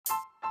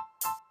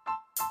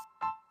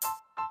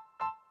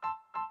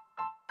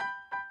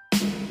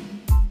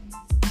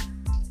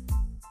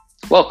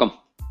Welcome.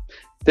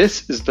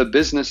 This is the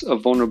Business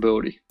of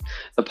Vulnerability,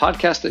 the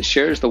podcast that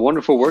shares the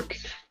wonderful work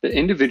that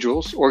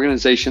individuals,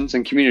 organizations,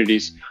 and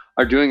communities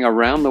are doing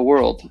around the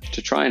world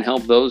to try and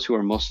help those who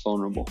are most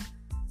vulnerable.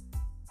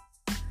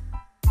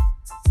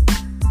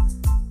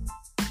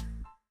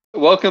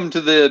 Welcome to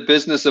the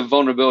Business of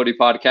Vulnerability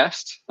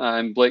podcast.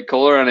 I'm Blake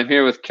Kohler, and I'm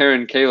here with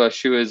Karen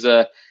Kalish, who is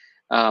a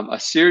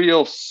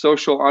serial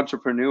social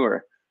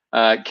entrepreneur.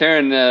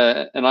 Karen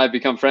and I have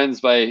become friends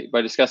by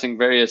discussing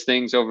various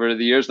things over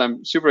the years, and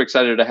I'm super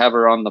excited to have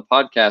her on the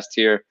podcast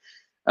here.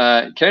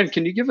 Karen,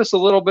 can you give us a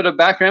little bit of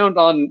background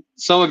on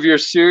some of your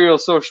serial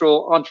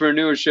social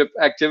entrepreneurship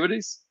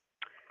activities?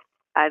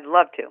 I'd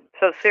love to.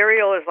 So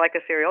serial is like a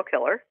serial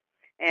killer,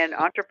 and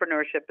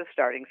entrepreneurship is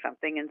starting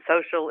something, and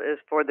social is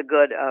for the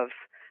good of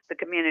the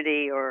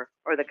community or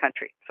the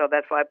country. So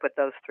that's why I put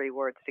those three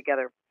words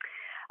together.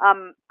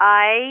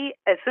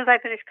 As soon as I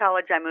finished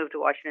college, I moved to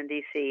Washington,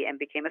 D.C. and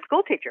became a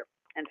school teacher.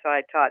 And so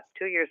I taught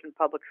 2 years in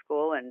public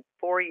school and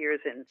 4 years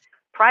in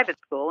private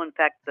school. In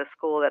fact, the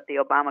school that the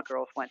Obama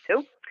girls went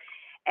to.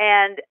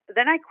 And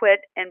then I quit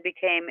and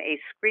became a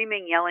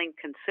screaming, yelling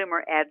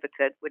consumer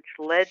advocate, which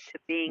led to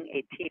being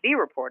a TV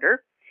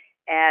reporter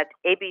at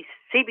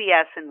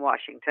CBS in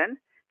Washington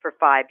for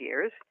 5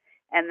 years,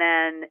 and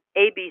then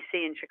ABC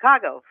in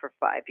Chicago for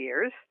 5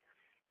 years.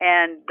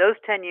 And those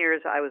 10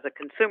 years, I was a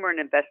consumer and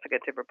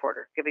investigative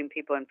reporter, giving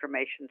people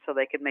information so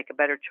they could make a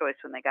better choice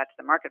when they got to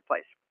the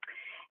marketplace.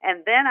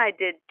 And then I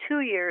did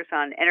 2 years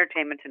on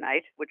Entertainment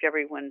Tonight, which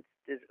everyone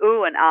is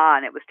ooh and ah,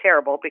 and it was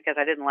terrible because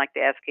I didn't like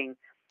asking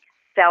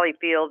Sally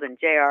Field and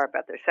JR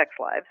about their sex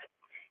lives,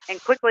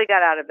 and quickly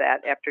got out of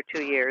that after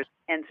 2 years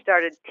and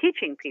started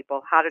teaching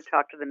people how to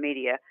talk to the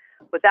media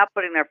without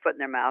putting their foot in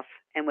their mouth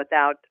and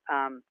without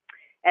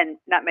and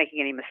not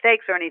making any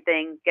mistakes or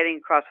anything, getting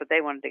across what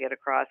they wanted to get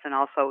across, and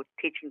also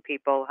teaching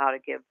people how to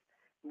give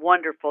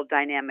wonderful,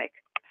 dynamic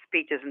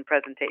speeches and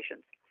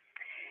presentations.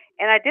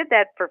 And I did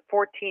that for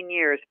 14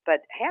 years,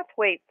 but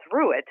halfway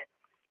through it,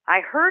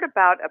 I heard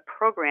about a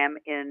program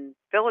in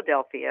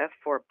Philadelphia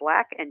for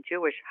Black and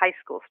Jewish high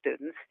school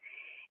students,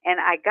 and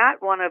I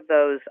got one of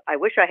those, I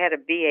wish I had a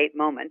V8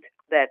 moment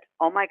that,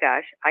 oh my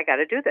gosh, I got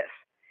to do this.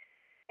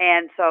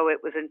 And so it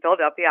was in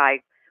Philadelphia. I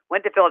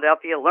went to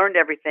Philadelphia, learned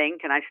everything.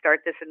 Can I start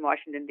this in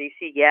Washington,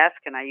 D.C.? Yes.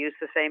 Can I use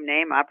the same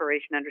name,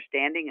 Operation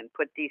Understanding, and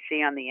put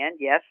D.C. on the end?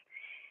 Yes.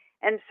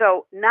 And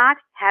so not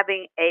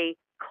having a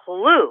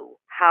clue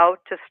how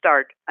to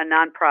start a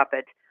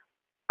nonprofit,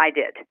 I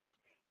did.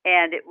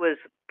 And it was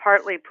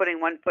partly putting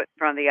one foot in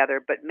front of the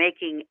other, but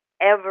making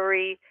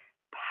every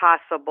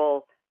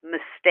possible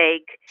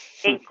mistake,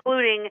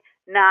 including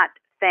not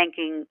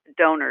thanking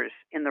donors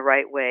in the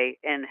right way,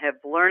 and have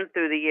learned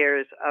through the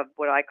years of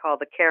what I call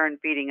the care and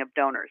feeding of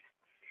donors.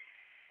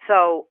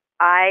 So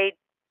I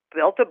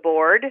built a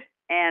board,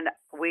 and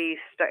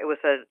it was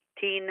a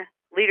teen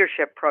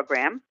leadership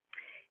program,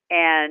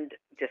 and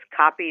just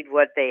copied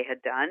what they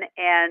had done.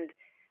 And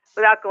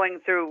without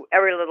going through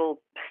every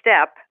little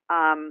step,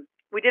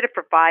 we did it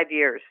for 5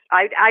 years.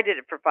 I did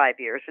it for 5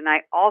 years, and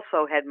I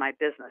also had my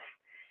business.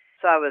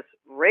 So I was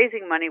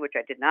raising money, which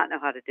I did not know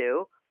how to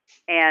do,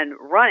 and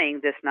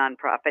running this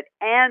nonprofit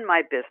and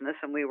my business,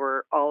 and we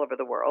were all over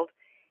the world.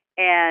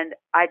 And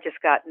I just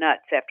got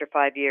nuts after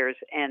 5 years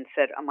and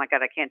said, oh my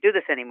God, I can't do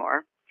this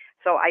anymore.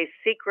 So I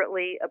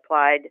secretly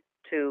applied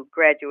to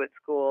graduate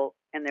school,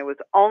 and there was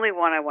only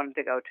one I wanted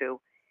to go to.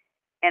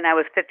 And I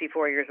was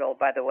 54 years old,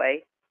 by the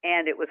way,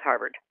 and it was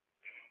Harvard.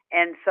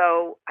 And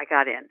so I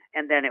got in,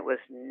 and then it was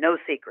no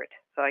secret.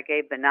 So I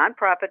gave the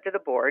nonprofit to the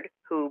board,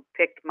 who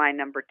picked my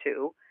number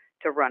 2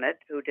 to run it,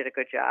 who did a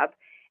good job.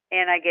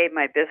 And I gave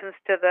my business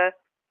to the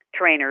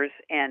trainers,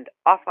 and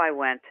off I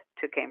went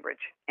to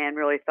Cambridge and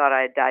really thought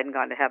I had died and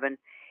gone to heaven,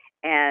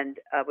 and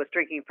was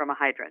drinking from a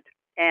hydrant.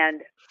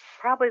 And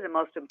probably the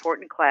most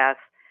important class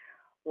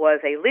was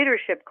a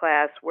leadership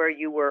class where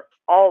you were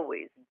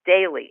always,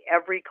 daily,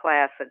 every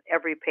class and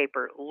every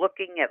paper,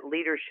 looking at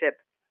leadership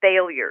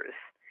failures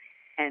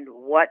and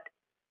what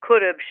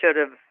could have, should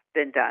have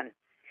been done.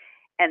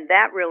 And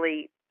that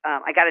really,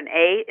 I got an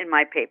A in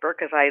my paper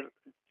because I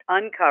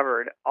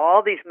uncovered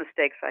all these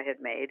mistakes I had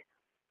made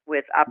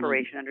with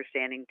Operation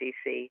Understanding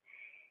DC.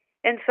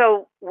 And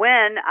so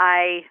when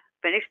I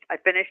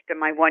finished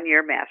my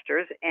 1-year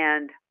master's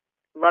and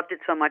loved it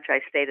so much I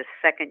stayed a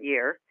second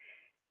year,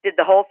 did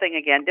the whole thing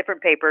again,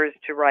 different papers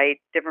to write,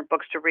 different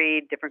books to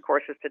read, different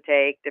courses to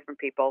take, different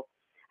people.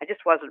 I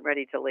just wasn't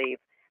ready to leave.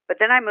 But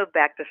then I moved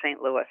back to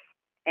St. Louis,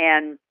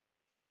 and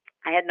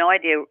I had no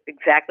idea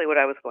exactly what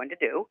I was going to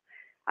do.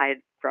 I had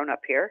grown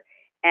up here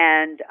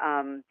and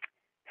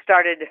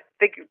started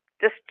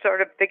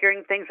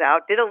figuring things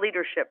out, did a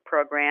leadership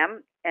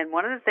program. And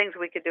one of the things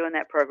we could do in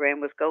that program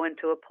was go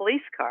into a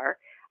police car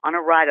on a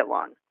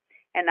ride-along.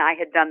 And I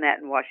had done that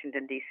in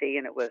Washington, D.C.,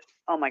 and it was,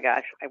 oh my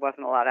gosh, I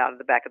wasn't allowed out of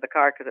the back of the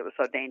car because it was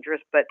so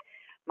dangerous. But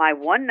my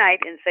one night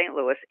in St.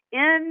 Louis,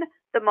 in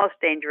the most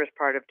dangerous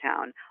part of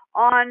town,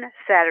 on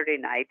Saturday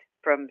night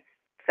from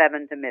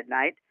 7 to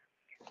midnight,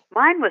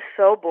 mine was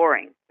so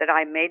boring that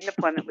I made an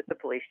appointment with the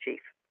police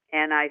chief.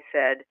 And I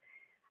said,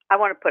 I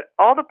want to put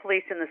all the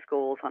police in the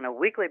schools on a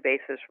weekly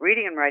basis,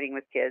 reading and writing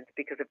with kids,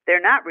 because if they're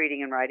not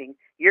reading and writing,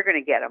 you're going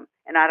to get them,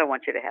 and I don't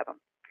want you to have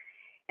them.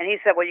 And he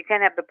said, well, you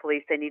can't have the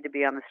police. They need to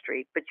be on the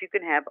street, but you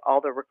can have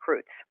all the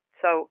recruits.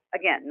 So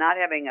again, not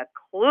having a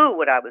clue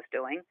what I was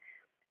doing,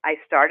 I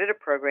started a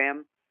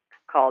program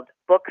called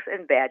Books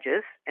and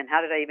Badges. And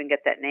how did I even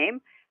get that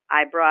name?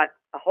 I brought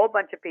a whole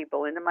bunch of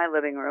people into my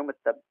living room with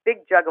a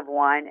big jug of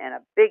wine and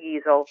a big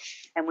easel,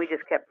 and we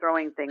just kept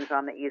throwing things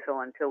on the easel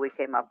until we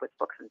came up with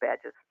Books and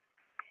Badges.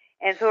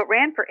 And so it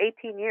ran for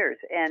 18 years,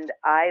 and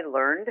I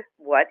learned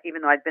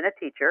even though I'd been a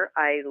teacher,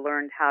 I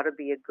learned how to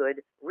be a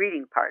good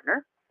reading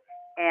partner.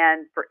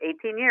 And for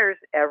 18 years,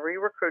 every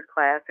recruit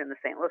class in the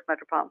St. Louis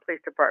Metropolitan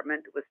Police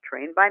Department was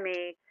trained by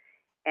me,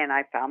 and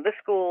I found the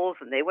schools,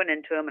 and they went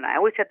into them, and I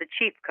always had the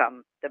chief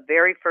come the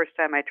very first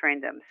time I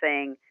trained them,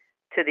 saying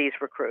to these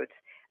recruits,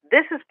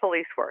 this is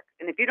police work,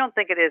 and if you don't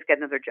think it is, get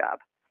another job,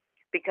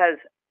 because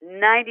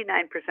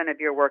 99% of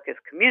your work is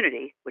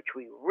community, which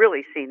we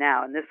really see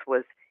now, and this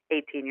was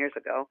 18 years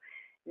ago.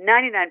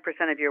 99%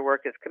 of your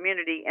work is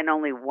community, and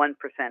only 1%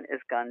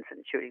 is guns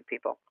and shooting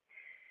people.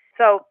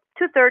 So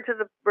 2/3 of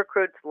the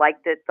recruits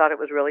liked it, thought it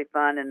was really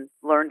fun, and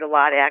learned a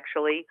lot,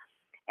 actually.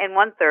 And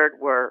 1/3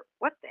 were,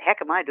 what the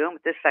heck am I doing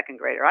with this second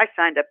grader? I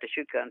signed up to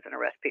shoot guns and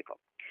arrest people.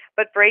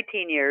 But for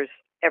 18 years,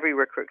 every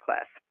recruit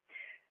class.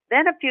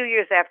 Then a few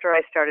years after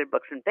I started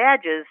Books and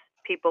Badges,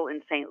 people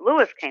in St.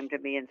 Louis came to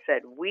me and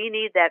said, we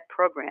need that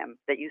program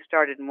that you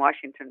started in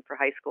Washington for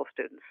high school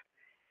students.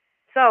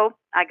 So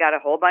I got a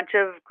whole bunch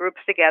of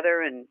groups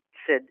together and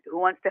said, who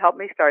wants to help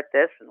me start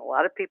this? And a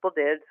lot of people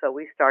did, so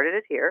we started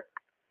it here.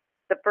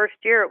 The first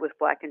year it was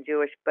Black and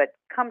Jewish, but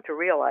come to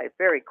realize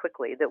very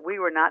quickly that we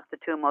were not the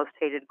two most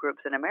hated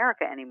groups in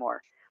America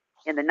anymore.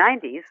 In the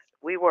 90s,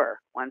 we were,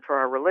 one for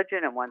our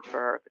religion and one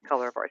for the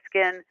color of our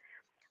skin.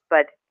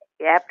 But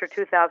after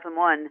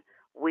 2001,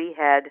 we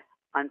had,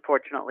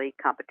 unfortunately,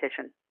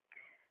 competition.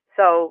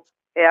 So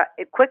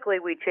quickly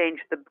we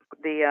changed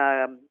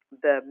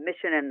the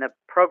mission and the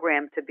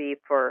program to be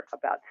for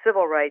about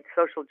civil rights,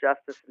 social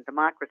justice, and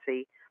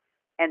democracy,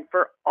 and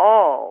for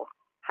all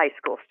high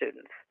school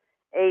students,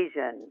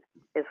 Asian,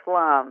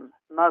 Islam,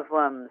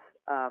 Muslims,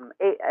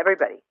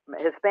 everybody,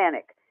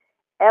 Hispanic,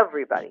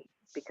 everybody,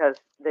 because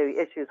the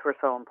issues were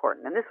so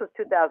important. And this was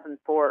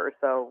 2004 or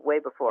so, way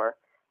before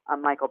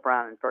Michael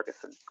Brown and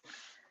Ferguson.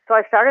 So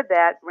I started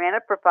that, ran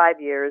it for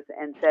 5 years,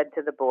 and said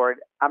to the board,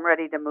 I'm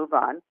ready to move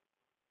on.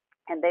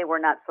 And they were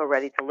not so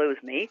ready to lose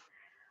me,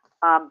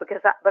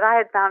 but I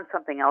had found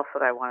something else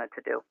that I wanted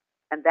to do.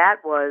 And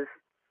that was,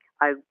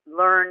 I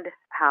learned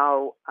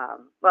how,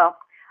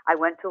 I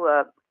went to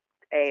a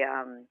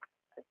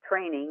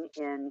training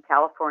in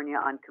California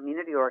on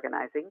community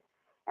organizing,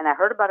 and I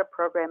heard about a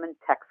program in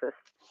Texas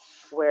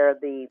where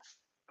the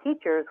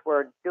teachers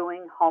were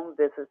doing home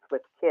visits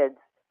with kids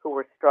who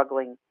were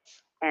struggling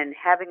and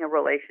having a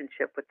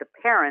relationship with the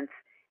parents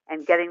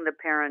and getting the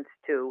parents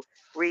to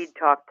read,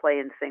 talk, play,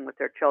 and sing with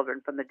their children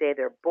from the day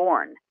they're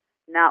born,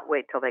 not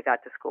wait till they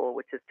got to school,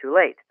 which is too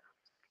late.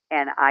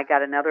 And I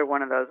got another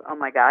one of those, oh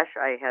my gosh,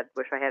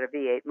 wish I had a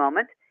V8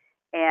 moment,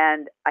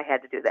 and I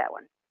had to do that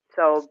one.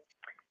 So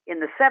in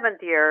the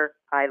 7th year,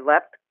 I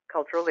left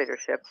Cultural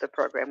Leadership, the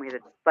program. We had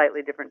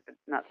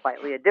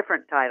a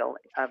different title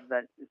of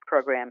the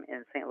program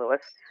in St.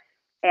 Louis,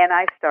 and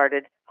I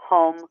started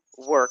Home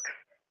Works,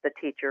 the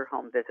teacher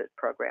home visit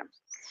program.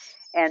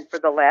 And for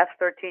the last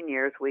 13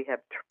 years, we have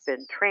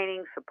been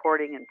training,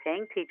 supporting, and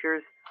paying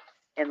teachers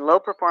in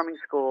low-performing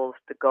schools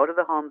to go to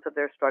the homes of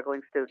their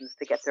struggling students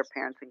to get their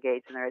parents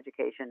engaged in their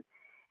education.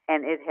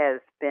 And it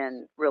has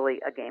been really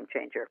a game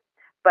changer.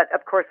 But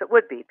of course it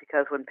would be,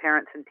 because when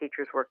parents and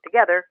teachers work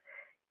together,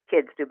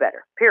 kids do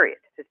better, period.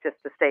 It's just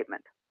a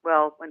statement.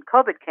 Well, when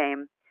COVID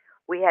came,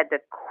 we had to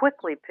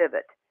quickly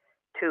pivot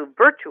to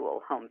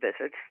virtual home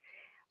visits,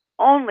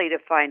 only to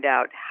find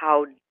out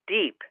how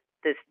deep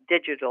this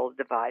digital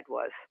divide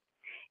was.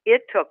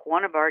 It took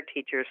one of our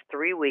teachers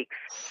 3 weeks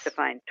to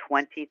find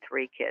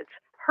 23 kids,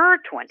 her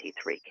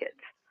 23 kids.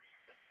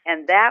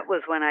 And that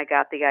was when I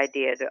got the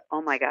idea to,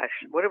 oh my gosh,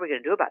 what are we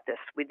going to do about this?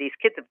 These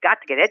kids have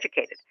got to get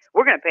educated.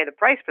 We're going to pay the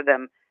price for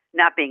them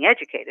not being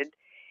educated.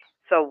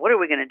 So what are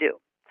we going to do?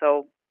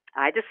 So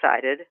I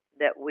decided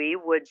that we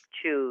would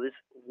choose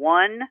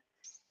one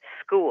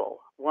school,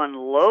 one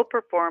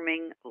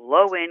low-performing,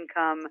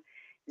 low-income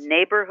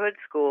neighborhood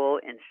school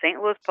in St.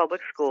 Louis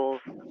Public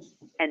Schools,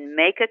 and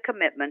make a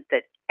commitment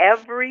that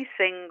every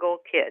single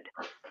kid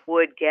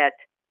would get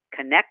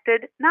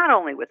connected not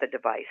only with a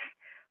device,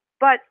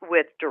 but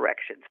with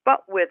directions,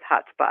 but with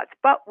hotspots,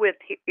 but with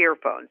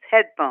earphones,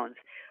 headphones,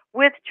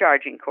 with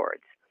charging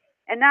cords.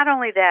 And not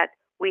only that,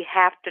 we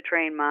have to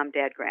train mom,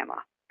 dad, grandma,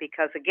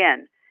 because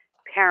again,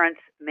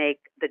 parents make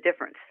the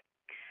difference.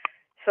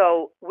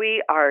 So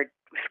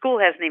school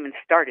hasn't even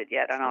started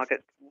yet on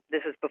August.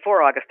 This is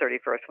before August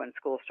 31st when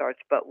school starts,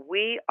 but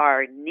we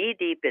are knee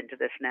deep into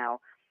this now.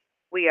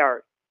 We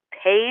are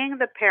paying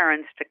the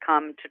parents to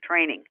come to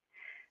training.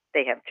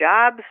 They have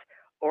jobs,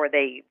 or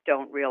they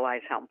don't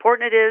realize how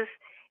important it is,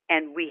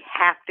 and we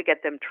have to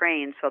get them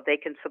trained so they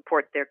can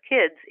support their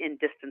kids in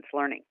distance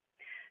learning.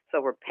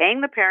 So we're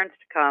paying the parents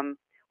to come.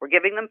 We're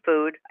giving them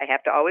food. I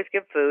have to always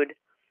give food.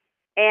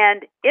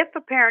 And if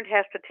a parent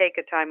has to take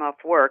a time off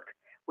work,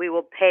 we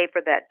will pay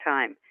for that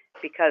time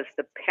because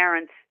the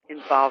parents'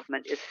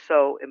 involvement is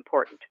so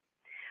important.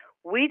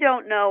 We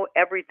don't know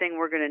everything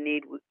we're going to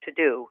need to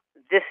do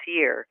this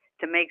year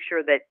to make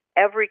sure that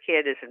every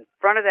kid is in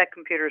front of that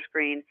computer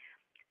screen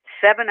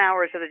 7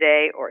 hours of the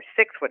day or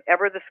 6,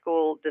 whatever the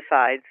school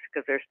decides,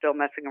 because they're still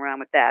messing around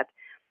with that.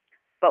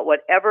 But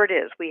whatever it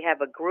is, we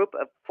have a group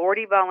of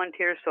 40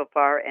 volunteers so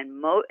far,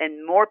 and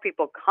more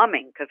people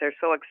coming because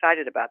they're so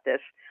excited about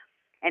this.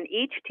 And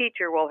each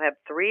teacher will have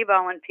 3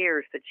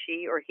 volunteers that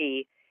she or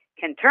he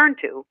can turn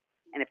to.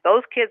 And if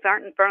those kids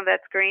aren't in front of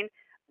that screen,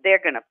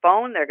 they're going to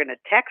phone, they're going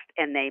to text,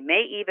 and they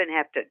may even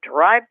have to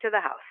drive to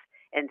the house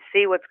and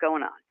see what's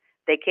going on.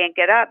 They can't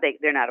get up,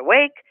 they're not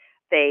awake,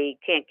 they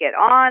can't get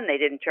on, they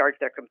didn't charge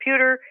their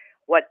computer,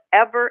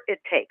 whatever it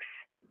takes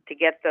to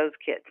get those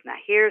kids. Now,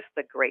 here's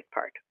the great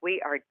part.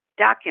 We are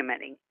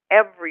documenting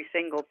every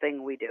single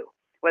thing we do,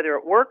 whether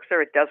it works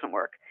or it doesn't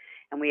work.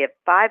 And we have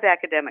 5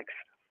 academics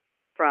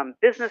from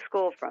business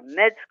school, from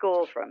med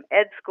school, from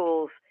ed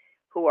schools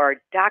who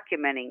are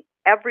documenting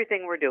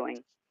everything we're doing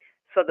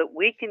so that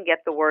we can get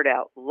the word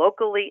out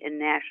locally and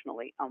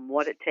nationally on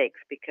what it takes,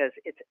 because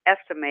it's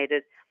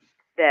estimated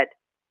that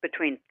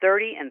between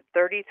 30 and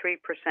 33%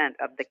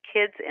 of the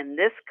kids in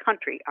this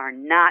country are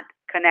not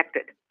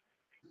connected,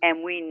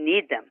 and we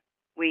need them.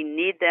 We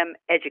need them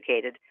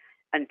educated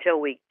until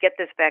we get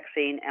this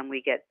vaccine and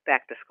we get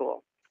back to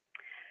school.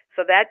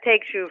 So that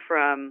takes you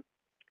from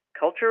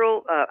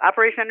cultural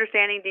Operation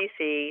Understanding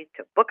DC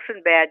to books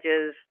and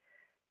badges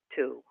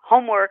to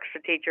homeworks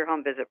to teach your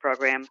home visit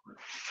program.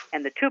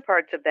 And the 2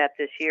 parts of that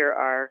this year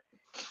are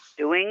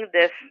doing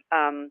this,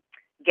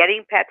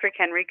 getting Patrick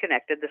Henry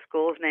connected. The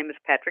school's name is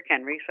Patrick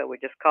Henry, so we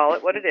just call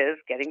it what it is,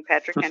 getting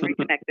Patrick Henry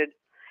connected.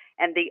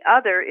 And the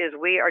other is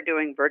we are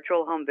doing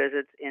virtual home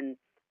visits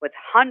with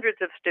hundreds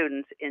of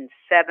students in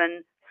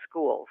 7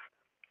 schools,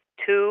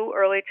 2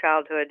 early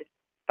childhood,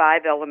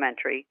 5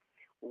 elementary,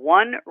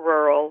 1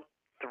 rural,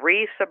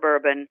 3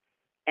 suburban,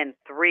 and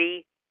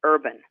 3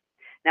 urban.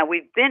 Now,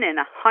 we've been in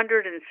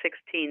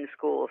 116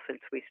 schools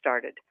since we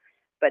started,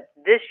 but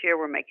this year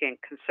we're making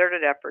a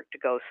concerted effort to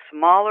go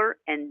smaller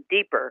and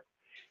deeper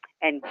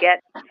and get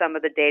some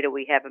of the data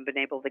we haven't been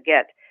able to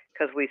get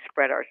because we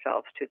spread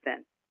ourselves too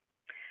thin.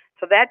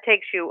 So that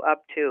takes you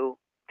up to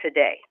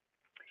today.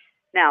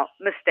 Now,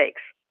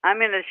 mistakes. I'm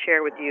going to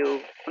share with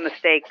you a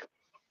mistake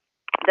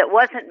that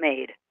wasn't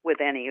made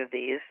with any of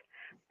these,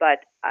 but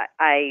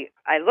I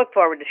look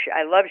forward to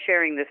I love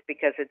sharing this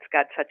because it's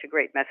got such a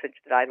great message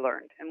that I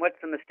learned. And what's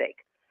the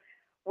mistake?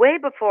 Way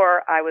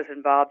before I was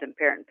involved in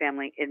Parent and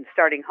Family in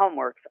starting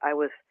Homeworks, I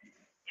was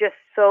just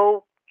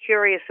so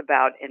curious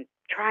about and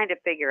trying to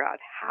figure out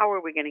how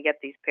are we going to get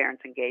these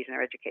parents engaged in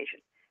their education?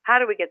 How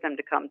do we get them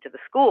to come to the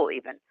school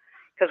even?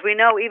 Because we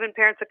know even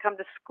parents that come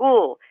to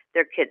school,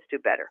 their kids do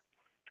better.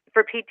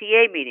 For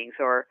PTA meetings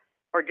or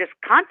just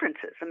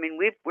conferences. I mean,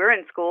 we're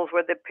in schools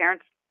where the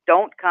parents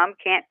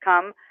can't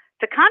come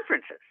to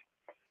conferences.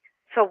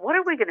 So what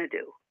are we going to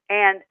do?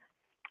 And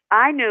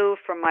I knew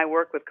from my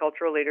work with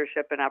cultural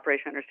leadership and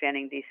Operation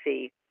Understanding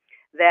DC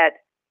that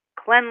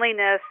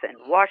cleanliness and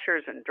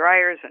washers and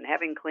dryers and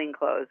having clean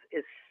clothes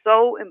is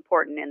so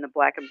important in the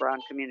Black and brown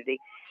community.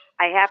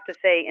 I have to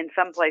say, in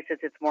some places,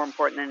 it's more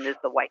important than it is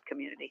the white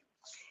community.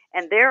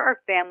 And there are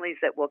families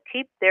that will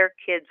keep their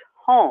kids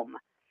home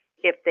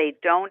if they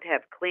don't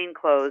have clean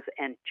clothes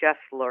and just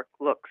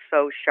look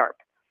so sharp.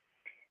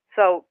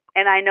 So,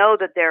 and I know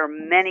that there are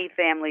many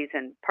families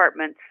and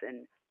apartments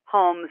and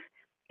homes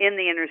in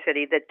the inner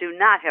city that do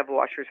not have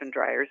washers and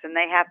dryers, and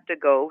they have to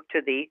go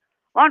to the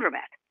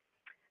laundromat.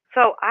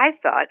 So I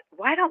thought,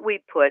 why don't we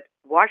put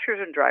washers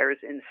and dryers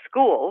in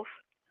schools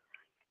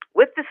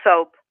with the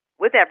soap,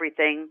 with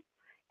everything,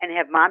 and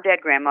have mom, dad,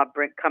 grandma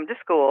come to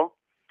school,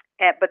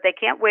 but they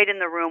can't wait in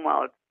the room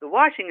while the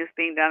washing is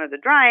being done or the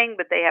drying,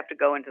 but they have to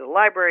go into the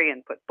library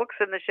and put books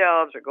in the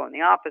shelves or go in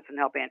the office and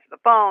help answer the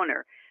phone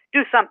or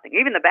do something.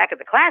 Even the back of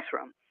the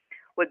classroom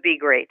would be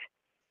great,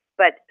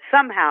 but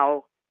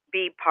somehow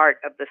be part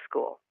of the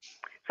school.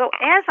 So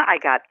as I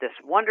got this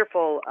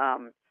wonderful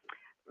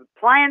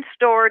appliance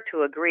store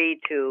to agree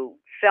to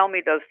sell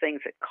me those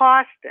things at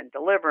cost and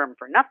deliver them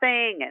for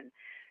nothing, and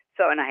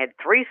I had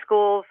 3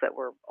 schools that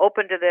were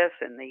open to this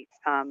in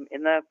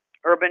the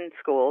urban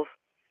schools.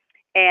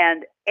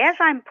 And as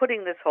I'm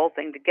putting this whole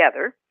thing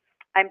together,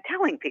 I'm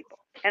telling people,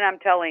 and I'm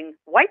telling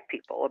white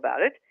people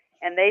about it,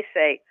 and they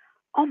say,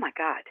 "Oh my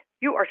God,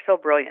 you are so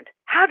brilliant.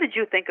 How did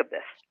you think of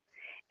this?"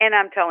 And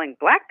I'm telling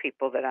Black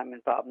people that I'm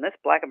involved in this,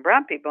 Black and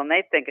brown people, and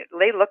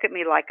they look at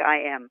me like I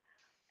am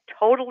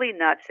totally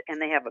nuts,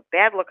 and they have a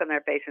bad look on their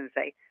face and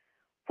say,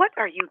 "What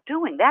are you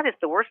doing? That is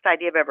the worst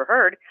idea I've ever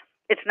heard.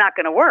 It's not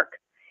going to work."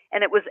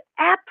 And it was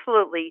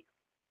absolutely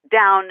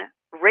down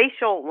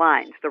racial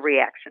lines, the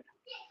reaction.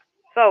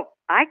 So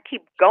I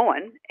keep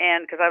going,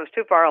 and because I was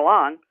too far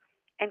along,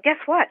 and guess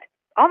what?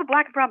 All the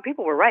Black and brown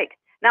people were right.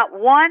 Not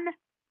one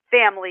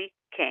family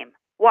came.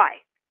 Why?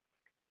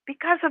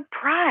 Because of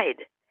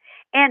pride.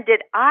 And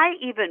did I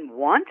even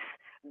once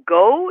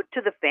go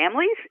to the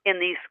families in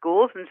these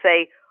schools and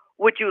say,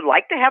 would you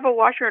like to have a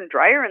washer and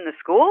dryer in the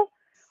school?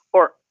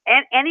 Or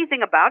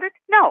anything about it?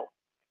 No.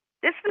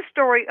 This is the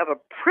story of a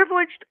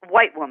privileged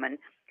white woman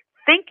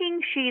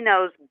thinking she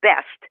knows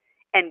best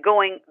and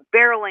going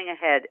barreling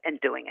ahead and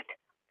doing it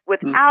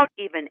without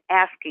even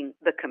asking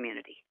the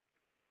community.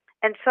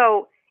 And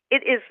so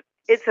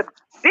it's a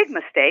big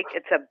mistake.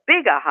 It's a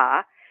big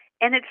aha.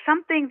 And it's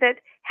something that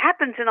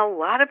happens in a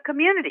lot of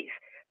communities.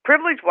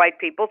 Privileged white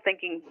people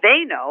thinking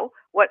they know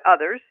what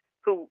others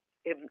who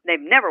they've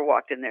never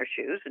walked in their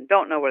shoes and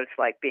don't know what it's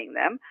like being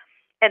them,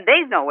 and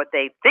they know what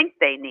they think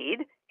they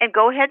need and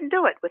go ahead and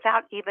do it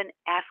without even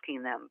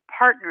asking them,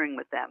 partnering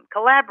with them,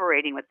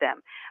 collaborating with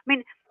them. I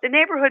mean, the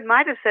neighborhood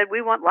might have said,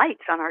 we want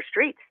lights on our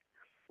streets.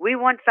 We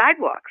want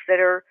sidewalks that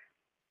are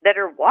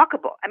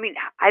walkable. I mean,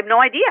 I have no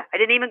idea. I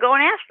didn't even go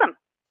and ask them,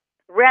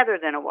 rather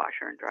than a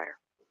washer and dryer.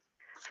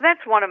 So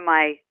that's one of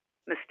my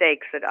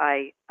mistakes that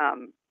I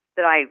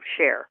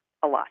share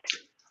a lot.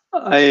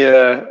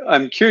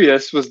 I'm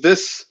curious, was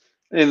this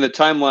in the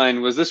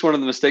timeline, was this one of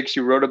the mistakes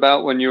you wrote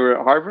about when you were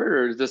at Harvard,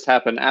 or did this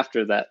happen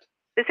after that?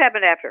 This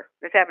happened after.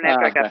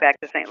 I got back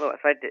to St. Louis.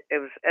 It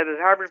was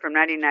Harvard from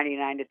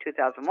 1999 to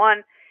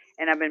 2001,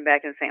 and I've been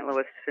back in St.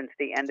 Louis since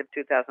the end of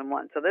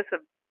 2001. So this is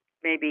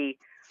maybe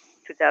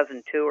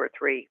 2002 or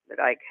 3 that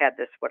I had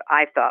this, what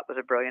I thought was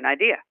a brilliant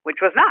idea, which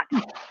was not.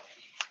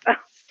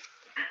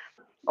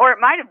 Or it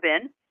might have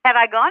been had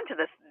I gone to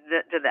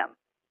them,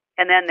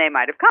 and then they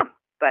might have come,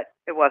 but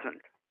it wasn't.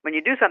 When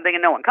you do something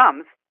and no one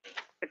comes,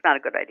 it's not a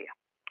good idea.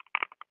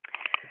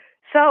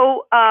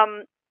 So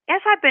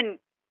as I've been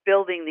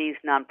building these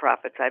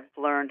nonprofits, I've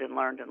learned and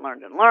learned and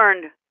learned and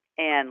learned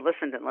and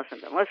listened and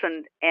listened and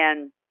listened.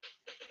 And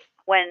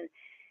when,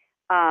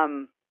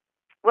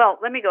 well,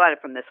 let me go at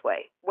it from this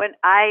way. When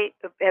I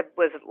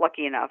was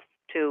lucky enough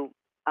to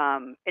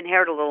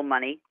inherit a little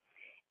money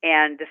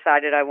and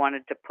decided I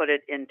wanted to put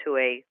it into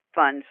a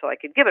fund so I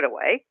could give it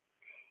away.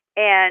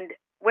 And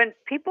when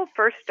people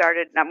first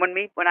started,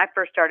 when I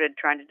first started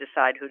trying to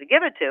decide who to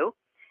give it to,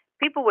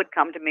 people would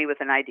come to me with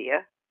an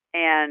idea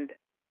and,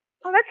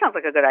 oh, that sounds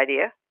like a good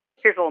idea.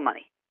 Here's a little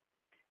money.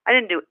 I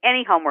didn't do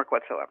any homework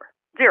whatsoever.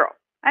 Zero.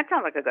 That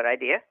sounds like a good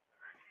idea.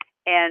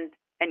 And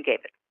gave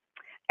it.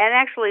 And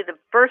actually the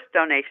first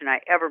donation I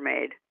ever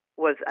made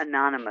was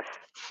anonymous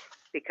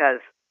because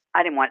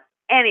I didn't want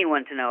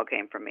anyone to know it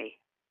came from me.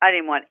 I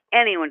didn't want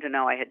anyone to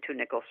know I had 2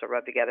 nickels to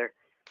rub together.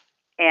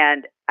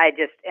 And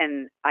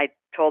I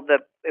told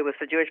it was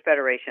the Jewish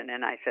Federation,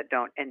 and I said,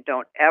 don't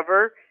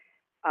ever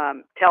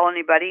tell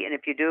anybody, and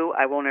if you do,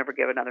 I won't ever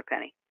give another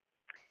penny.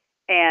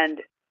 And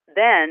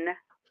then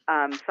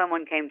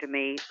someone came to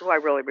me who I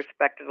really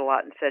respected a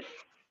lot and said,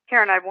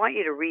 Karen, I want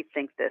you to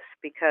rethink this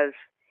because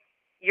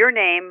your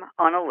name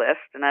on a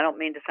list, and I don't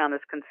mean to sound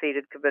as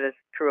conceited, but it's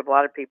true of a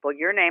lot of people,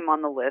 your name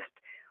on the list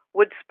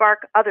would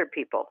spark other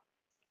people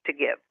to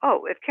give.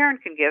 Oh, if Karen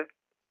can give,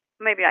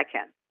 maybe I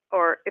can.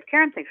 Or if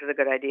Karen thinks it's a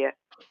good idea,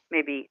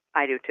 maybe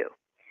I do too.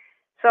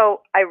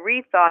 So I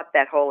rethought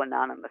that whole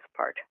anonymous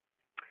part.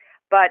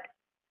 But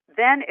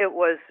then it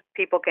was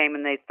people came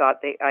and they thought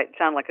it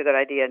sounded like a good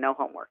idea, no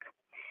homework.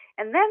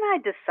 And then I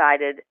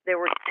decided there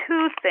were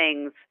 2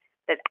 things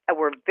that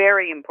were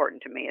very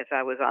important to me as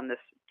I was on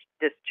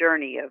this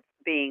journey of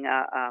being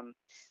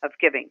of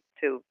giving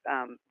to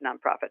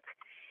nonprofits.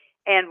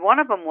 And one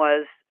of them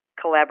was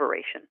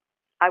collaboration.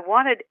 I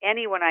wanted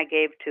anyone I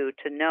gave to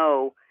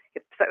know,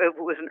 if it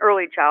was an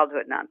early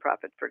childhood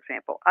nonprofit, for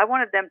example, I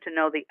wanted them to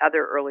know the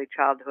other early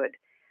childhood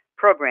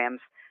programs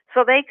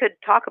so they could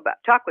talk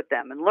with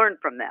them and learn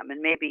from them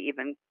and maybe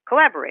even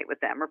collaborate with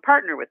them or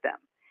partner with them.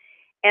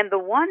 And the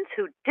ones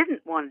who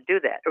didn't want to do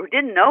that or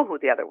didn't know who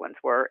the other ones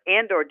were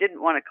and or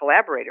didn't want to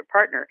collaborate or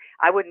partner,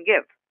 I wouldn't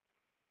give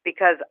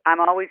because I'm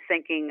always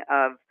thinking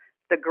of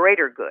the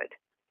greater good,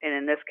 and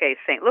in this case,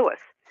 St. Louis.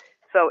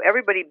 So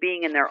everybody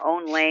being in their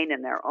own lane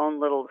and their own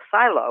little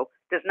silo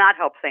does not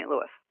help St.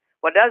 Louis.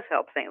 What does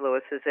help St.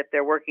 Louis is if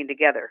they're working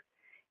together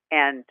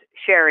and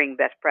sharing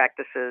best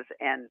practices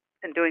and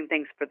doing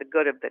things for the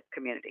good of the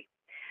community.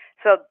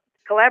 So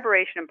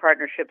collaboration and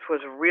partnerships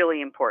was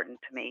really important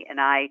to me.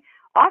 And I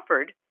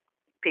offered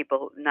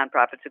people,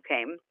 nonprofits who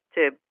came,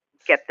 to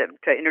get them,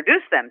 to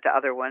introduce them to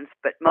other ones,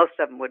 but most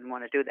of them wouldn't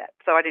want to do that.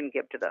 So I didn't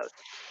give to those.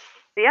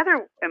 The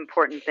other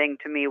important thing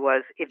to me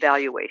was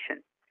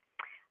evaluation.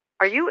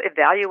 Are you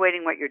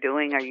evaluating what you're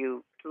doing? Are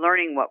you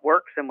learning what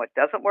works and what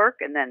doesn't work,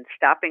 and then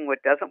stopping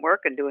what doesn't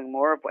work and doing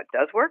more of what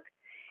does work?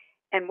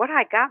 And what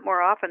I got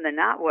more often than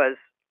not was,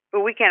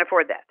 well, we can't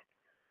afford that,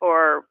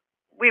 or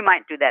we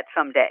might do that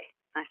someday.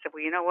 I said,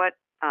 well, you know what?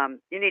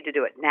 You need to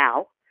do it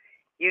now.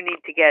 You need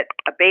to get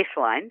a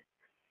baseline,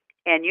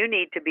 and you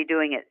need to be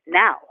doing it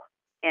now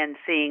and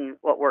seeing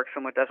what works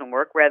and what doesn't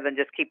work rather than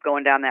just keep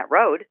going down that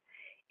road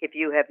if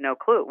you have no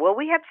clue. Well,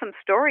 we have some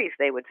stories,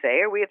 they would say,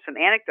 or we have some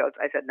anecdotes.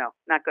 I said, no,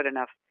 not good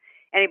enough.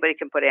 Anybody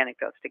can put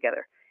anecdotes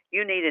together.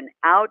 You need an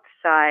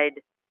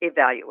outside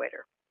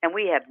evaluator. And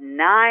we have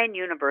 9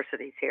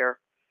 universities here,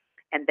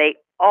 and they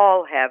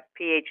all have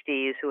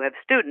PhDs who have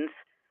students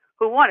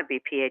who want to be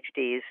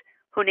PhDs,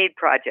 who need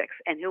projects,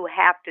 and who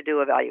have to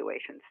do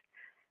evaluations,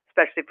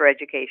 especially for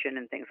education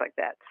and things like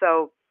that.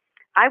 So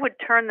I would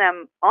turn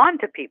them on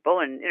to people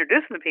and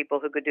introduce them to people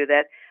who could do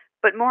that,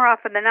 but more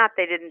often than not,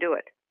 they didn't do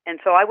it. And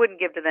so I wouldn't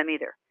give to them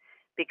either,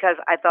 because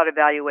I thought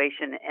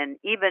evaluation and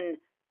even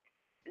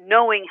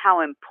knowing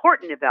how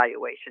important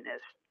evaluation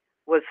is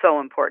was so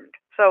important.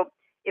 So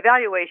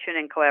evaluation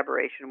and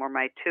collaboration were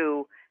my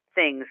 2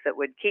 things that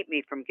would keep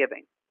me from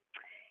giving.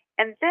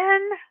 And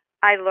then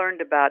I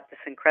learned about this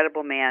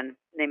incredible man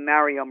named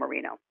Mario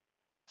Marino.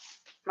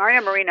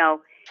 Mario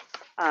Marino,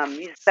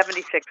 he's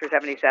 76 or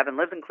 77,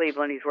 lives in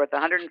Cleveland. He's worth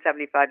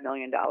 $175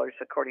 million,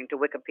 according to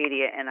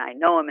Wikipedia. And I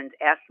know him and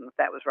asked him if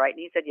that was right. And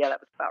he said, yeah,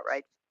 that was about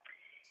right.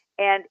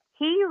 And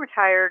he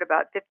retired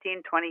about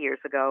 15, 20 years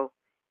ago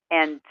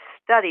and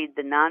studied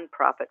the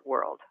nonprofit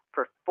world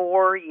for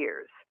 4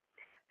 years.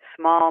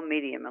 Small,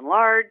 medium, and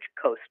large,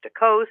 coast to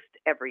coast,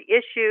 every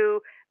issue,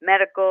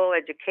 medical,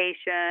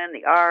 education,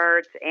 the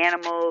arts,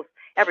 animals,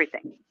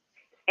 everything.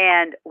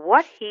 And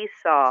what he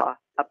saw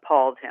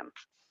appalled him,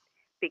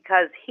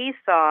 because he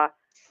saw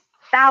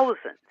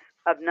thousands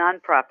of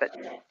nonprofits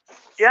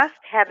just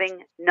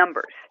having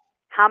numbers,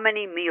 how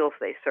many meals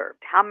they served,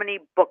 how many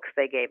books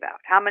they gave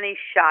out, how many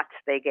shots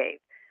they gave,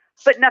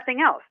 but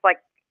nothing else. Like,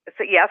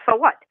 so yeah, so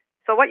what?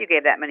 So what, you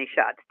gave that many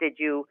shots? Did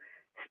you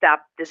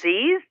stop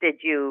disease? Did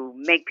you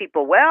make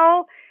people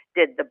well?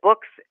 Did the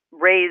books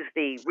raise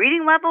the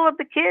reading level of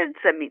the kids?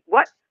 I mean,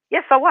 what?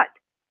 Yeah, so what?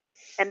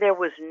 And there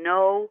was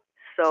no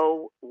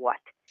so what.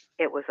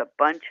 It was a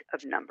bunch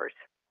of numbers.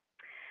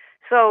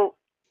 So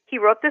he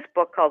wrote this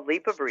book called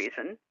Leap of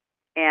Reason,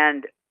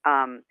 and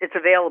it's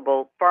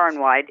available far and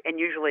wide and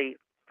usually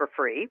for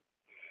free.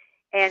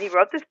 And he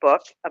wrote this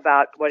book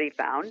about what he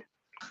found.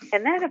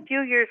 And then a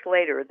few years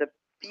later, the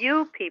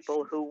few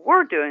people who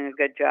were doing a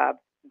good job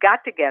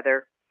got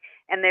together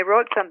and they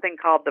wrote something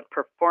called the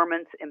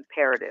Performance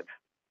Imperative.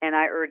 And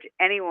I urge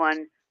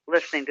anyone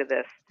listening to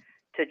this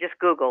to just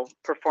Google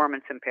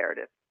Performance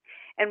Imperative.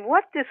 And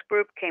what this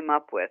group came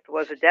up with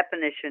was a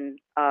definition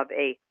of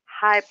a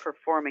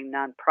high-performing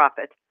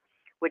nonprofit,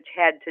 which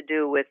had to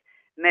do with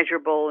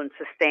measurable and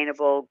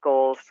sustainable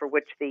goals for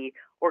which the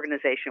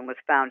organization was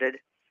founded.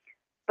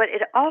 But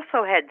it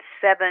also had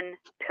 7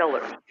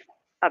 pillars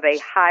of a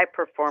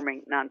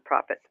high-performing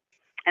nonprofit.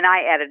 And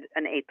I added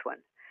an 8th one.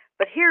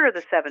 But here are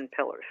the 7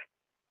 pillars.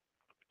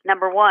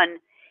 Number 1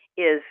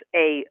 is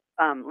a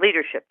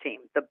leadership team,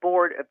 the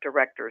board of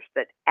directors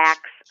that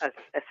acts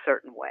a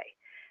certain way.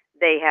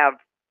 They have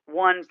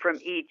one from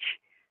each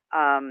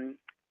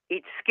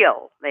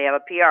skill. They have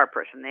a PR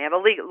person. They have a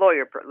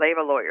lawyer. They have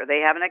a lawyer. They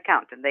have an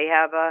accountant. They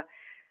have a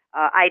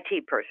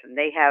IT person.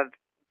 They have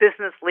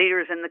business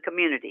leaders in the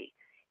community,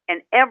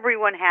 and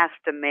everyone has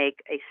to make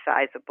a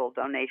sizable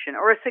donation,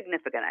 or a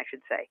significant, I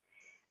should say,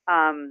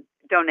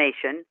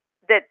 donation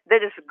that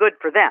is good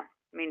for them.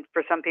 I mean,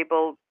 for some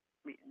people,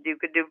 you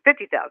could do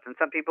 50,000.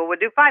 Some people would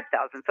do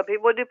 5,000. Some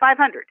people would do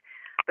 500.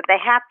 But they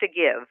have to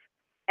give.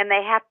 And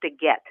they have to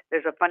get.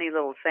 There's a funny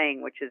little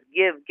saying, which is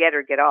give, get,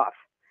 or get off,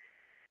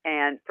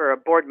 and for a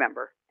board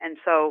member. And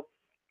so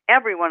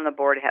everyone on the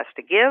board has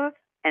to give,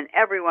 and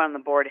everyone on the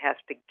board has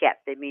to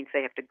get. That means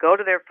they have to go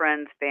to their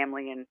friends,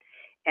 family,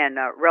 and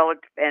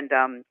relatives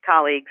and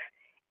colleagues,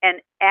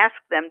 and ask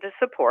them to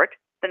support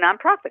the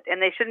nonprofit.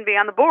 And they shouldn't be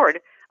on the board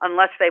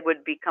unless they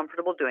would be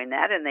comfortable doing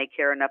that, and they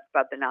care enough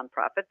about the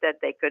nonprofit that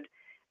they could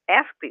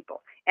ask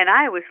people. And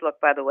I always look,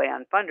 by the way,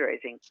 on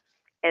fundraising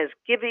as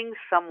giving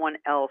someone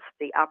else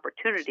the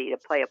opportunity to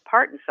play a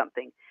part in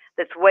something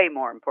that's way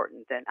more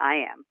important than I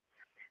am.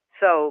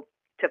 So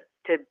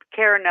to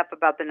care enough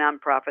about the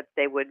nonprofit,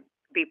 they would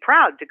be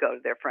proud to go to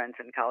their friends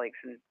and colleagues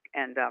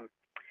and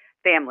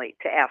family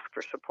to ask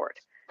for support.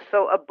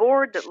 So a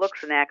board that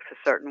looks and acts a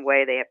certain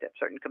way, they have to have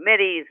certain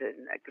committees,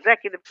 and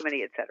executive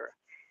committee, etc.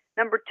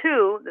 Number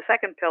 2, the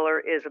second pillar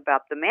is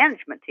about the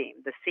management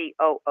team, the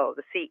COO,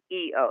 the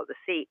CEO, the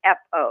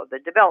CFO, the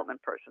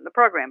development person, the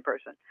program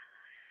person.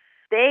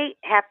 They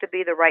have to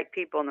be the right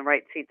people in the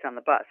right seats on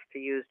the bus, to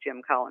use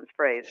Jim Collins'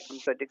 phrase, from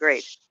good to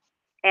great.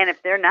 And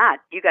if they're not,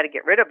 you got to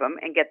get rid of them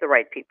and get the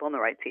right people in the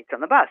right seats on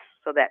the bus.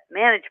 So that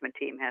management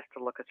team has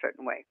to look a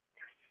certain way.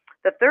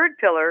 The third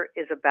pillar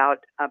is about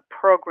a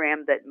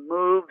program that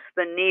moves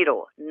the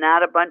needle,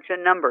 not a bunch of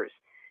numbers,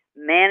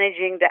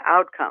 managing the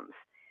outcomes,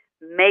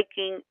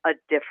 making a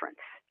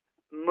difference,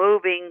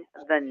 moving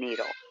the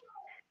needle.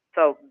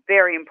 So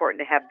very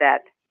important to have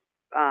that,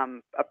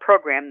 a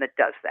program that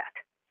does that.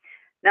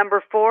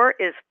 Number 4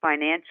 is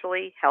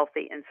financially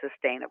healthy and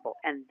sustainable,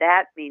 and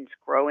that means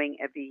growing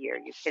every year.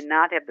 You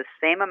cannot have the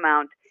same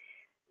amount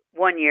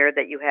one year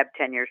that you have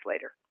 10 years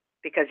later,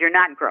 because you're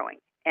not growing,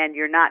 and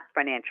you're not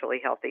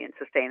financially healthy and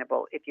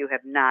sustainable if you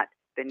have not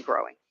been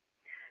growing.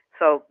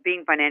 So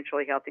being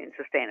financially healthy and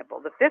sustainable.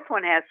 The 5th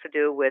one has to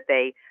do with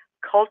a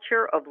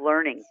culture of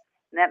learning.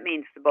 And that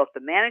means both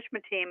the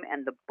management team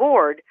and the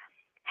board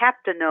have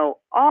to know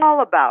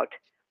all about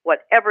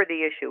whatever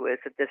the issue is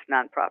that this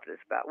nonprofit is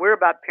about. We're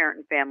about parent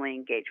and family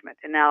engagement,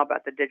 and now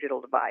about the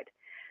digital divide.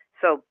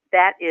 So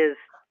that is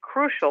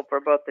crucial for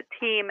both the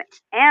team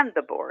and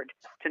the board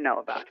to know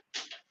about.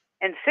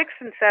 And 6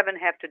 and 7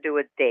 have to do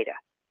with data,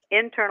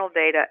 internal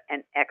data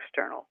and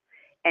external,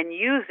 and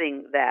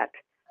using that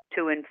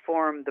to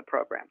inform the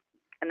program.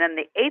 And then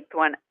the 8th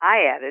one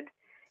I added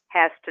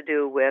has to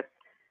do with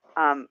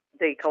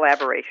the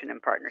collaboration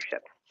and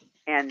partnership,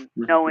 and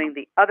knowing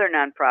the other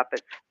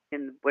nonprofits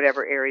in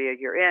whatever area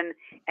you're in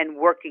and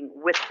working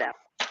with them,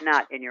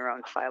 not in your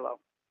own silo.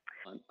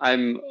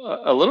 I'm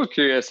a little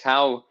curious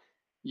how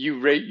you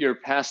rate your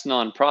past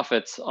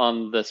nonprofits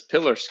on this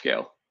pillar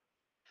scale.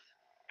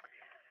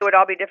 It would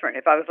all be different.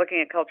 If I was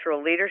looking at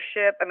cultural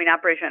leadership,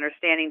 Operation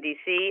Understanding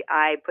DC,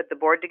 I put the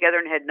board together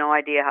and had no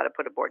idea how to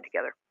put a board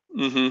together.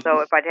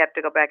 So if I'd have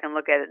to go back and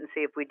look at it and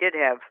see if we did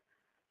have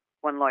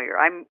one lawyer,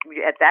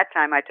 at that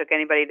time I took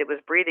anybody that was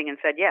breathing and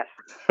said yes.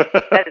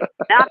 That is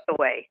not the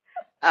way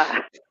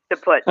to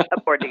put a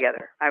board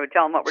together. I would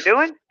tell them what we're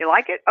doing. You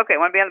like it? Okay,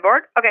 want to be on the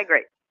board? Okay,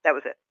 great. That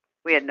was it.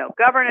 We had no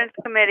governance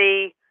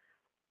committee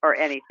or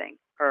anything,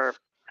 or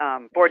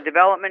board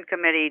development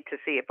committee to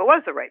see if it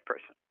was the right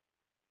person.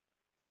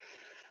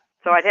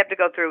 So I'd have to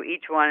go through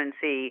each one and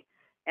see.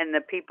 And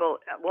the people,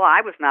 well,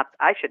 I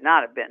should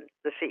not have been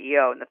the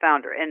CEO and the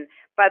founder. And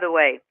by the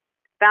way,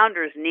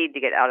 founders need to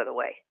get out of the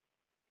way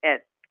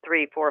at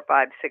 3, 4,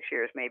 5, 6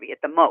 years, maybe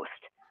at the most.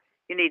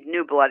 You need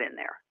new blood in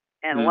there.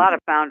 And a lot of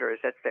founders,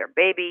 that's their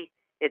baby,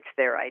 it's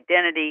their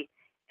identity,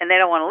 and they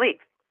don't want to leave.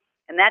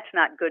 And that's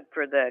not good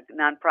for the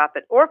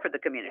nonprofit or for the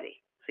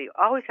community. So you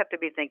always have to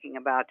be thinking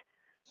about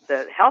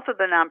the health of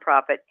the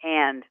nonprofit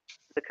and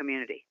the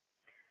community.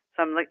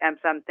 So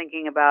I'm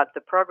thinking about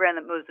the program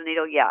that moves the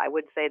needle. Yeah, I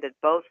would say that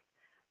both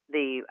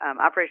the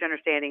Operation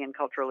Understanding and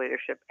Cultural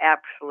Leadership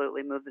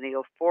absolutely move the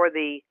needle for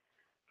the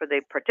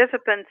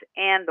participants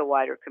and the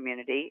wider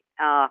community.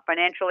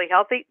 Financially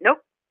healthy? Nope,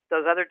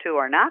 those other two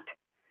are not.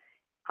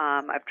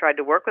 I've tried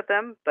to work with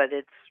them, but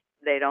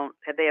they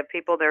have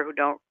people there who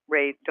don't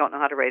know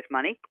how to raise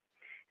money,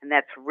 and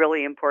that's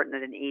really important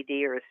that an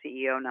ED or a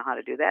CEO know how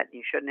to do that.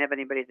 You shouldn't have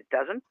anybody that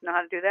doesn't know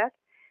how to do that.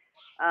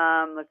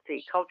 Let's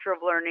see, culture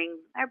of learning.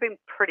 I've been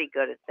pretty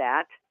good at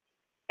that.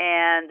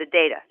 And the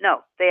data.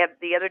 No,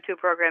 the other two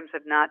programs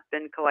have not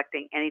been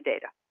collecting any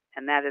data,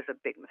 and that is a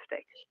big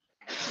mistake.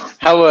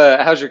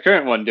 How's your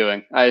current one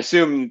doing? I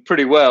assume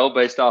pretty well,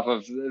 based off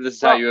of this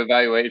is how you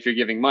evaluate if you're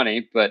giving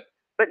money, but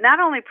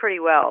not only pretty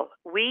well,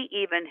 we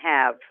even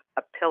have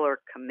a pillar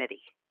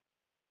committee.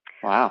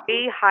 Wow.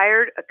 We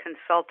hired a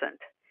consultant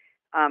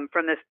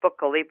from this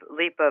book, A Leap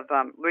of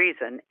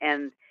Reason,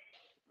 and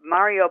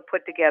Mario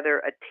put together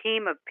a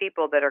team of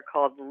people that are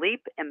called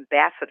LEAP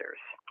ambassadors.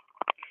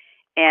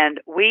 And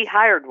we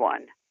hired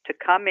one to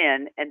come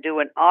in and do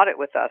an audit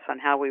with us on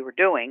how we were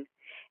doing,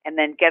 and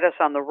then get us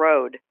on the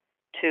road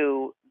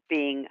to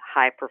being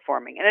high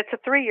performing. And it's a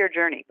 3-year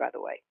journey, by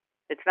the way.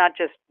 It's not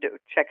just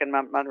checking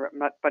a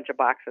bunch of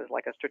boxes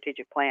like a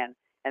strategic plan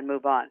and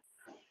move on.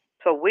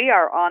 So we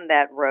are on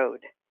that road,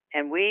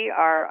 and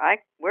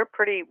we're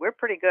pretty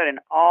good in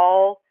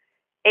all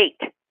 8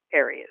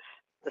 areas.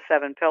 The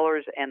 7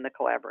 pillars and the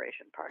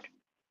collaboration part.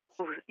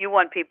 You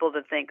want people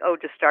to think, oh,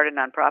 just start a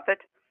nonprofit.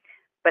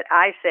 But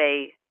I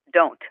say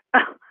don't.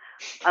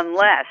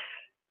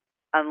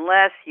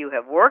 unless you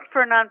have worked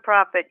for a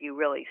nonprofit, you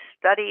really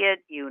study it,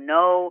 you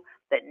know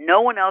that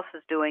no one else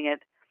is doing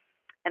it.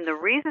 And the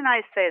reason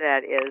I say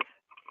that is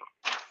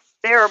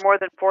there are more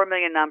than 4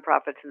 million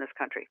nonprofits in this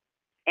country.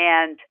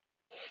 And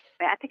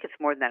I think it's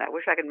more than that. I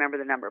wish I could remember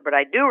the number, but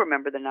I do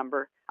remember the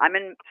number. I'm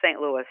in St.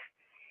 Louis.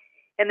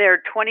 And there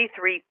are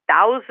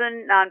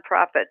 23,000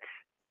 nonprofits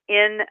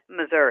in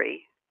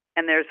Missouri,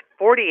 and there's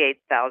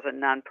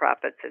 48,000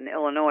 nonprofits in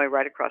Illinois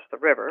right across the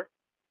river.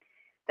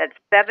 That's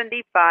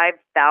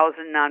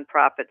 75,000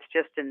 nonprofits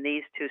just in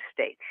these 2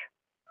 states.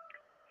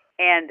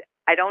 And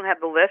I don't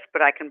have the list,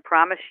 but I can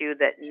promise you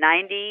that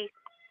a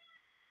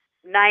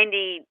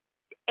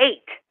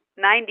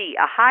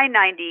high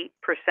 90%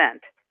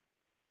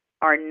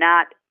 are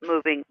not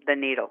moving the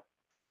needle.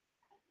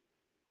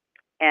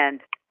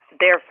 And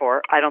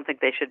therefore, I don't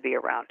think they should be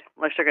around.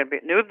 Unless they're going to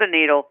move the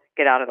needle,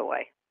 get out of the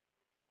way.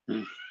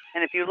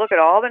 And if you look at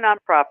all the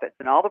nonprofits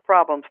and all the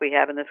problems we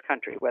have in this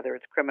country, whether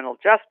it's criminal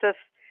justice,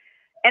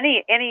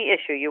 any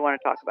issue you want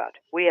to talk about,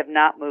 we have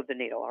not moved the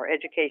needle. Our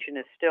education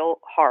is still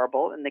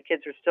horrible, and the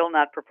kids are still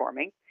not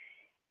performing.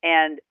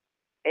 And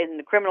in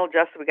the criminal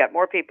justice, we got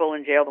more people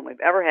in jail than we've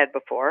ever had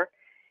before,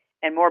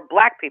 and more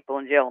black people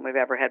in jail than we've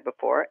ever had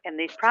before. And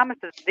these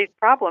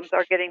problems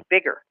are getting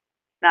bigger,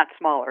 not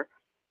smaller,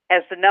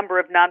 as the number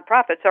of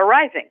nonprofits are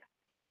rising.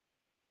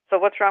 So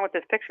what's wrong with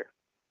this picture?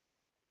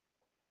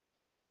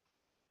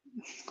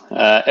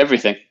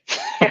 Everything.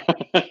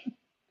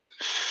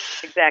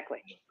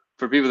 Exactly.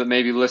 For people that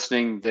may be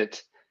listening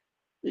that,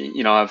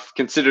 have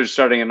considered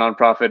starting a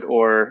nonprofit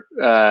or,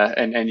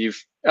 and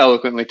you've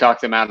eloquently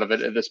talked them out of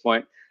it at this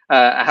point,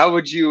 how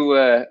would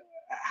you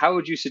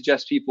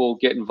suggest people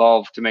get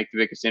involved to make the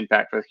biggest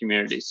impact for the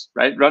communities,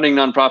 right? Running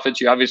nonprofits,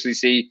 you obviously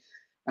see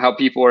how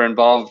people are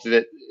involved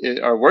that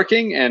are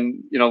working,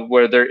 and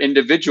where their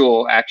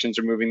individual actions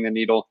are moving the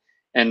needle,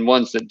 and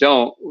ones that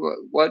don't.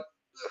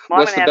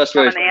 What's the best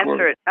way? I'm going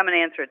to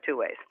answer it two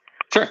ways.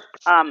 Sure.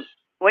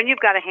 When you've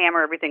got a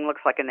hammer, everything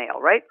looks like a nail,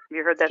 right? Have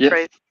you heard that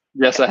phrase?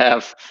 Yes, I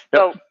have.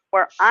 Yep. So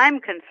where I'm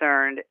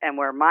concerned and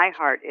where my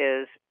heart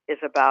is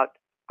about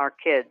our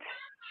kids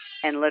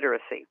and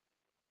literacy.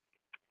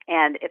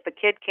 And if a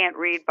kid can't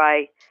read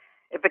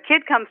if a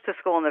kid comes to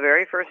school on the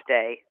very first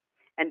day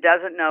and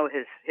doesn't know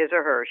his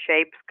or her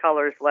shapes,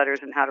 colors, letters,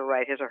 and how to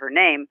write his or her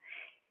name,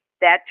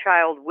 that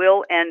child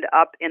will end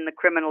up in the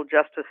criminal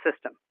justice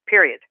system,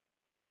 period.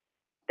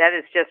 That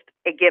is just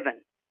a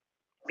given,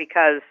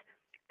 because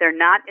they're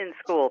not in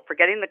school.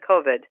 Forgetting the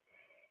COVID,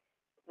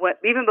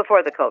 even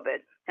before the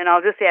COVID, and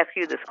I'll just ask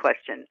you this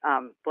question,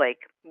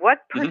 Blake,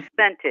 what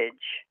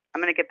percentage,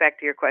 I'm going to get back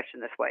to your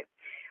question this way,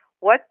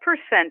 what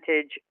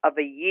percentage of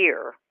a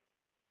year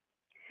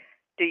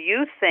do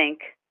you think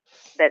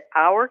that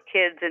our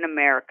kids in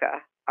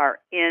America are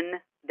in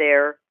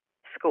their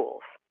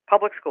schools,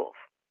 public schools?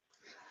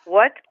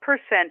 What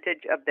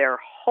percentage of their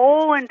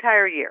whole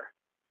entire year,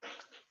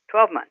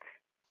 12 months,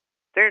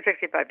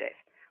 365 days,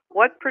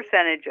 what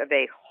percentage of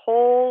a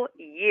whole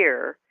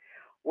year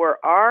were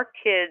our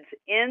kids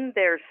in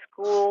their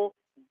school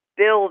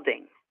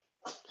building?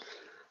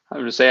 I'm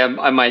going to say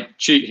I might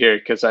cheat here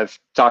because I've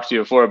talked to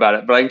you before about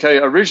it, but I can tell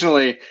you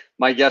originally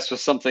my guess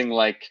was something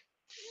like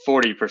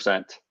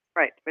 40%.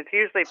 Right. It's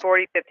usually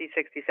 40, 50,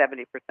 60,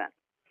 70%.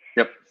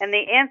 Yep. And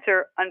the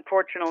answer,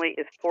 unfortunately,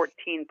 is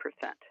 14%.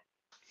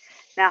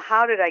 Now,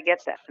 how did I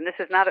get that? And this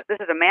is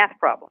a math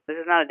problem. This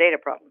is not a data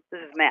problem.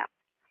 This is math.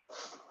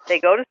 They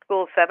go to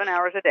school 7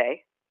 hours a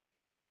day,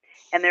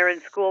 and they're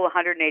in school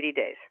 180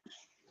 days.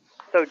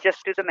 So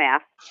just do the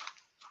math.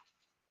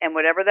 And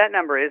whatever that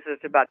number is,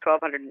 it's about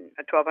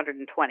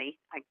 1,220.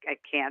 I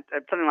can't,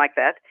 something like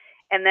that.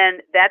 And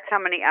then that's how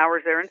many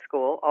hours they're in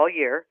school all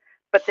year.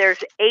 But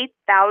there's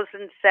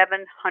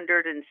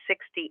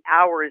 8,760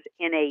 hours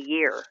in a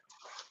year.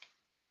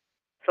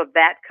 So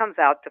that comes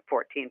out to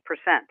 14%.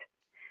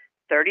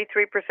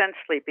 33%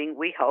 sleeping,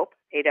 we hope,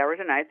 8 hours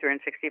a night,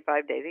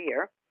 365 days a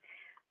year.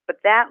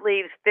 But that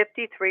leaves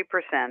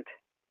 53%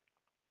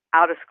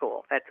 out of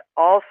school. That's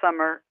all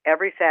summer,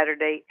 every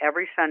Saturday,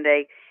 every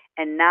Sunday,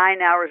 and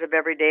 9 hours of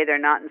every day they're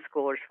not in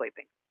school or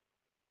sleeping.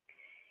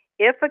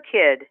 If a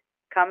kid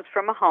comes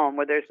from a home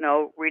where there's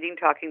no reading,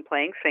 talking,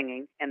 playing,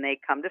 singing, and they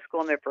come to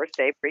school on their first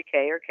day,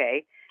 pre-K or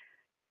K,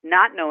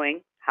 not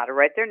knowing how to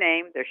write their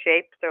name, their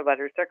shapes, their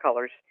letters, their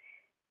colors,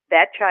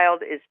 that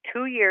child is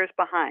 2 years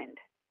behind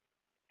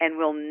and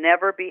will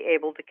never be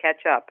able to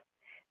catch up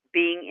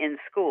being in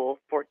school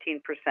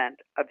 14%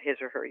 of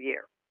his or her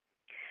year.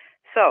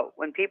 So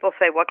when people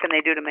say, what can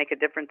they do to make a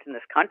difference in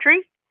this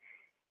country?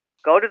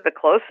 Go to the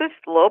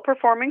closest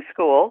low-performing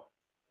school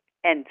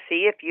and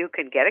see if you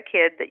can get a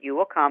kid that you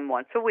will come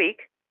once a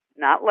week,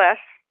 not less.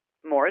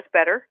 More is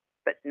better,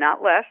 but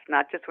not less,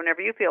 not just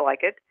whenever you feel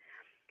like it,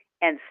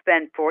 and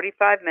spend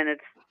 45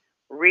 minutes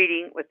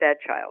reading with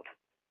that child.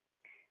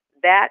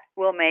 That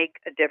will make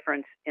a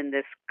difference in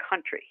this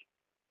country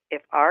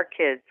if our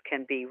kids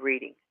can be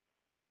reading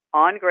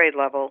on grade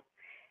level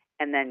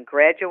and then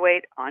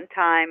graduate on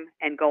time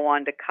and go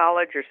on to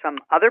college or some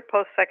other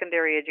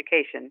post-secondary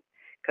education,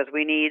 because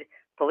we need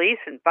police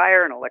and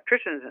fire and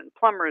electricians and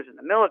plumbers and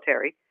the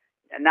military.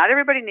 And not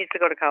everybody needs to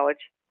go to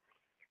college.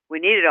 We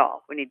need it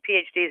all. We need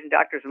PhDs and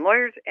doctors and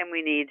lawyers, and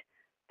we need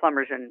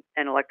plumbers and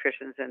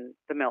electricians and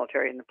the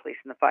military and the police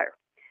and the fire.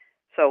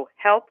 So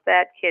help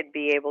that kid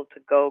be able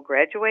to go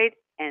graduate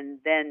and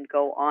then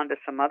go on to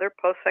some other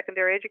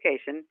post-secondary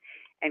education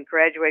and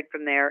graduate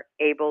from there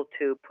able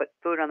to put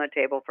food on the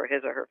table for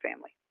his or her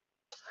family.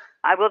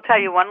 I will tell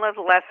you one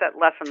little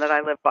lesson that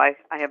I live by.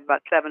 I have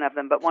about 7 of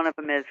them, but one of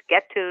them is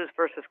get tos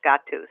versus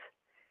got tos.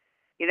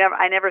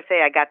 I never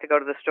say I got to go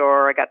to the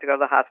store, I got to go to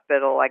the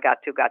hospital, I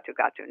got to.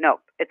 No,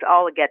 it's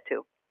all a get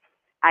to.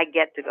 I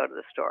get to go to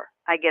the store.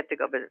 I get to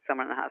go visit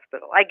someone in the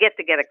hospital. I get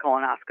to get a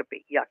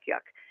colonoscopy. Yuck,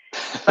 yuck.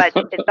 But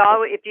it's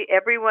all,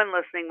 everyone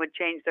listening would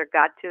change their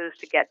got tos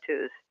to get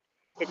tos,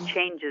 it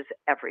changes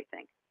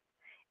everything.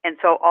 And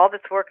so all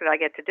this work that I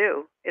get to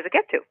do is a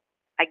get to.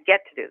 I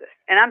get to do this.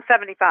 And I'm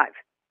 75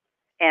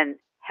 and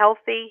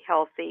healthy.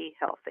 So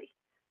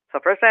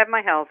first I have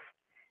my health,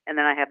 and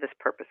then I have this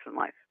purpose in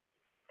life.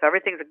 So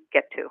everything's a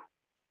get to.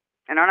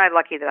 And aren't I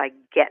lucky that I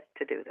get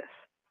to do this?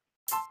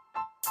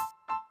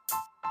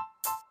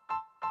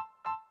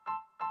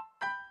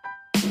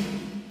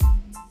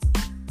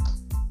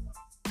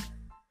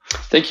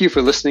 Thank you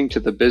for listening to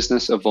The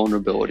Business of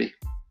Vulnerability.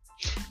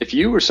 If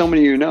you or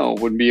somebody you know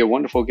would be a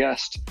wonderful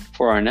guest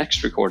for our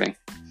next recording,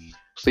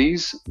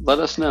 please let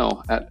us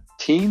know at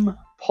Team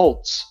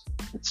Pulse.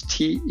 It's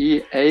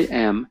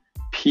TEAMPULSE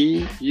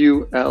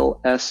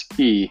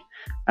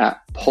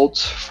at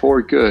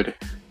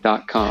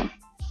pulseforgood.com.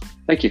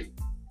 Thank you.